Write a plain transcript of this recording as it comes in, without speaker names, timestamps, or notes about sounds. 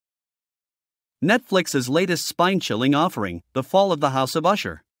Netflix's latest spine-chilling offering, The Fall of the House of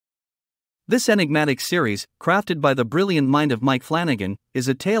Usher. This enigmatic series, crafted by the brilliant mind of Mike Flanagan, is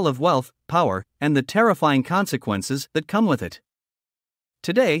a tale of wealth, power, and the terrifying consequences that come with it.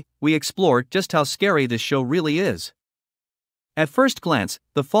 Today, we explore just how scary this show really is. At first glance,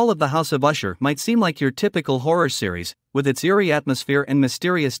 The Fall of the House of Usher might seem like your typical horror series, with its eerie atmosphere and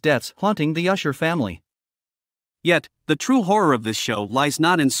mysterious deaths haunting the Usher family. Yet, the true horror of this show lies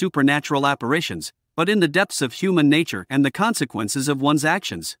not in supernatural apparitions, but in the depths of human nature and the consequences of one's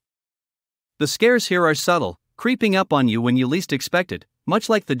actions. The scares here are subtle, creeping up on you when you least expect it, much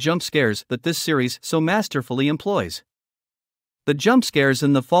like the jump scares that this series so masterfully employs. The jump scares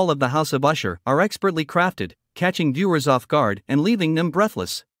in The Fall of the House of Usher are expertly crafted, catching viewers off guard and leaving them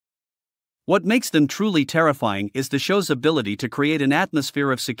breathless. What makes them truly terrifying is the show's ability to create an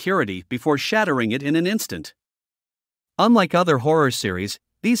atmosphere of security before shattering it in an instant. Unlike other horror series,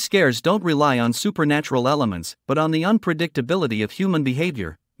 these scares don't rely on supernatural elements but on the unpredictability of human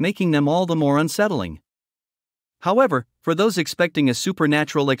behavior, making them all the more unsettling. However, for those expecting a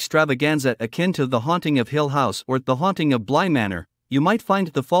supernatural extravaganza akin to The Haunting of Hill House or The Haunting of Bly Manor, you might find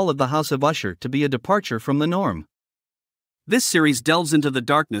The Fall of the House of Usher to be a departure from the norm. This series delves into the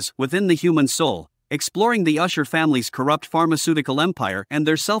darkness within the human soul, exploring the Usher family's corrupt pharmaceutical empire and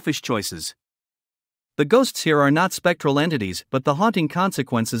their selfish choices. The ghosts here are not spectral entities but the haunting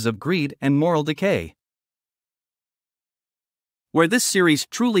consequences of greed and moral decay. Where this series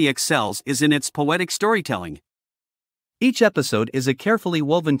truly excels is in its poetic storytelling. Each episode is a carefully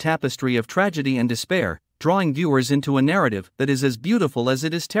woven tapestry of tragedy and despair, drawing viewers into a narrative that is as beautiful as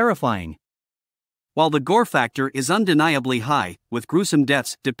it is terrifying. While the gore factor is undeniably high, with gruesome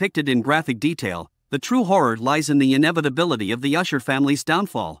deaths depicted in graphic detail, the true horror lies in the inevitability of the Usher family's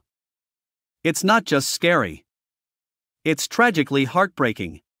downfall. It's not just scary. It's tragically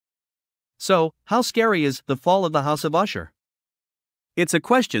heartbreaking. So, how scary is The Fall of the House of Usher? It's a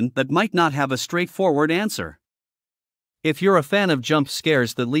question that might not have a straightforward answer. If you're a fan of jump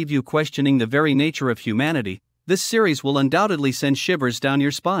scares that leave you questioning the very nature of humanity, this series will undoubtedly send shivers down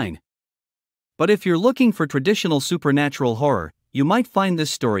your spine. But if you're looking for traditional supernatural horror, you might find this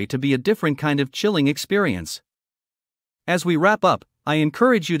story to be a different kind of chilling experience. As we wrap up, I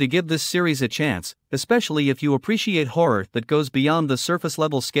encourage you to give this series a chance, especially if you appreciate horror that goes beyond the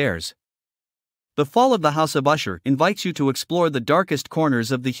surface-level scares. The Fall of the House of Usher invites you to explore the darkest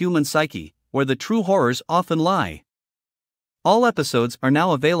corners of the human psyche, where the true horrors often lie. All episodes are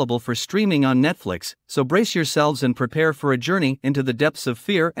now available for streaming on Netflix, so brace yourselves and prepare for a journey into the depths of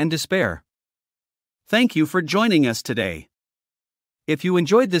fear and despair. Thank you for joining us today. If you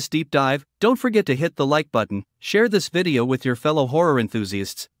enjoyed this deep dive, don't forget to hit the like button, share this video with your fellow horror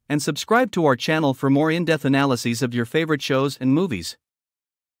enthusiasts, and subscribe to our channel for more in-depth analyses of your favorite shows and movies.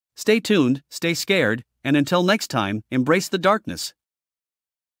 Stay tuned, stay scared, and until next time, embrace the darkness.